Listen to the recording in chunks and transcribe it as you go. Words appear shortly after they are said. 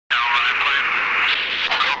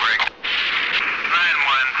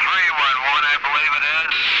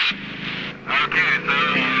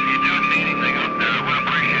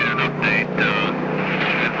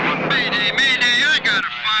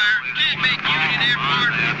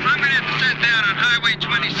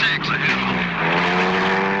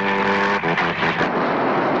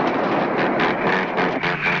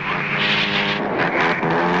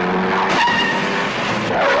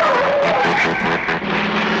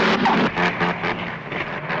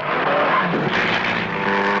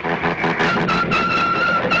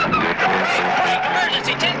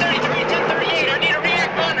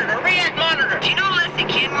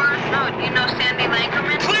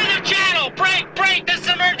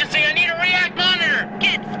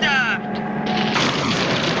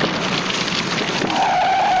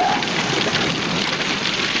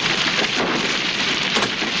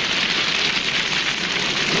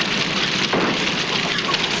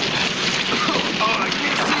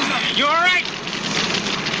You all right?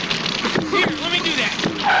 Here, let me do that.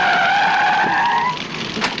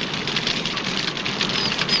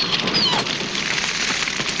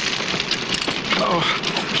 Oh.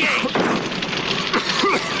 Okay.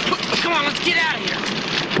 Come on, let's get out of here.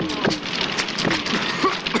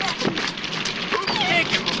 Take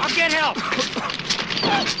him. I'll get help.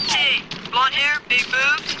 Hey, blonde hair, big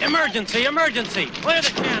boobs. Emergency, emergency. Clear the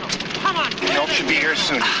channel. Come on. Help should be here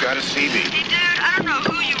soon. He's got a CB. Hey, dude, I don't know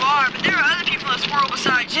who you are, but there are other people in this world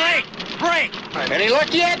besides you. Break! Any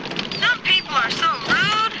luck yet? Some people are so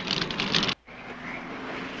rude.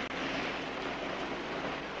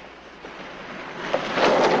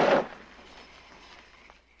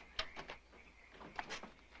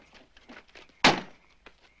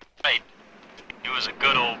 Right. He was a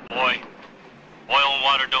good old boy. Oil and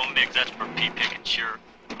water don't mix, that's for pea picking, sure.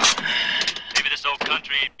 Maybe this old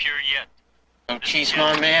country ain't pure yet. Oh, geez,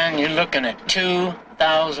 my man, you're looking at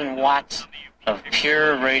 2,000 watts of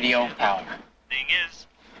pure radio power. Thing is,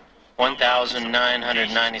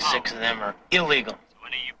 1,996 of them are illegal. so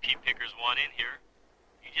any of you pea pickers want in here,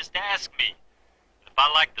 you just ask me. If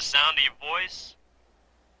I like the sound of your voice,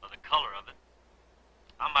 or the color of it,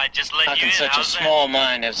 I might just let How you can in. such a How's that? small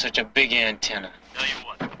mind have such a big antenna? Tell you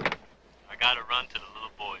what, I gotta run to the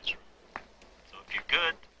little boy's room. So if you're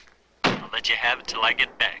good, I'll let you have it till I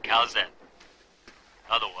get back. How's that?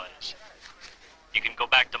 Otherwise, you can go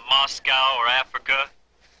back to Moscow or Africa,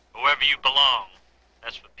 or wherever you belong.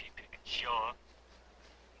 That's for pea picking, sure.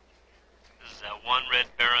 This is that one Red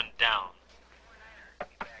Baron down.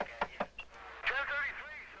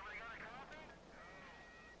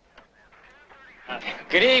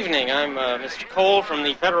 Good evening. I'm Mr. Cole from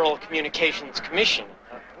the Federal Communications Commission.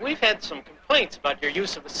 We've had some complaints about your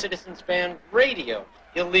use of a citizens band radio.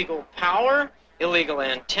 Illegal power, illegal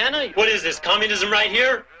antenna. What is this, communism right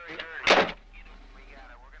here?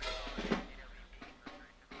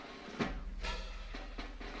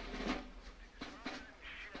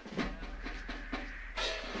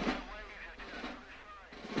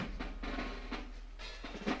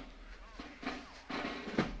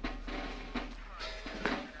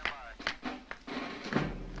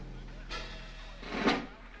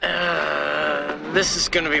 This is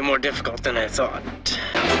going to be more difficult than I thought.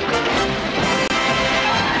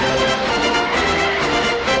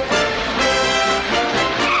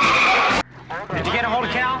 Did you get a hold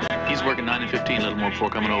of Cal? He's working 9 and 15, a little more before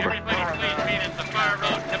coming over. Where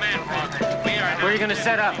are you going to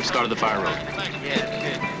set up? Started the fire road.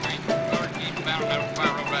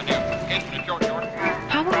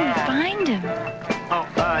 How will we find him?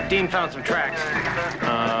 Oh, Dean found some tracks.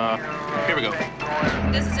 Here we go.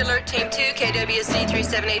 This is Alert Team 2, KWC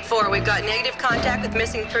 3784. We've got negative contact with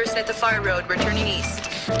missing person at the fire road. We're turning east.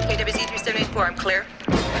 KWC 3784, I'm clear.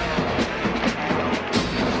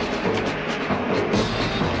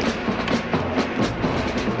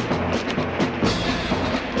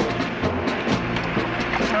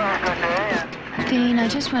 Dean, I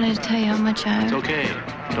just wanted to tell you how much It's okay.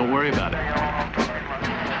 Don't worry about it.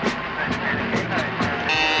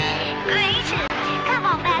 Come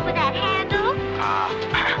on back with that handle.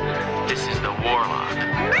 This is the Warlock.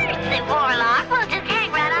 Mercy, Warlock. Well, just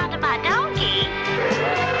hang right onto my donkey.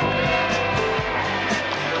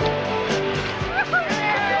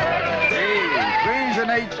 Hey, praise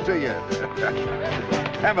and age to you.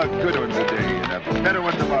 Have a good one today and a better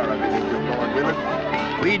one tomorrow, Mr. Lord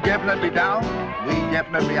willing. We definitely down. We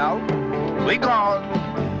definitely out. We gone.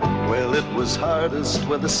 Well, it was hardest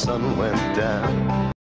when the sun went down.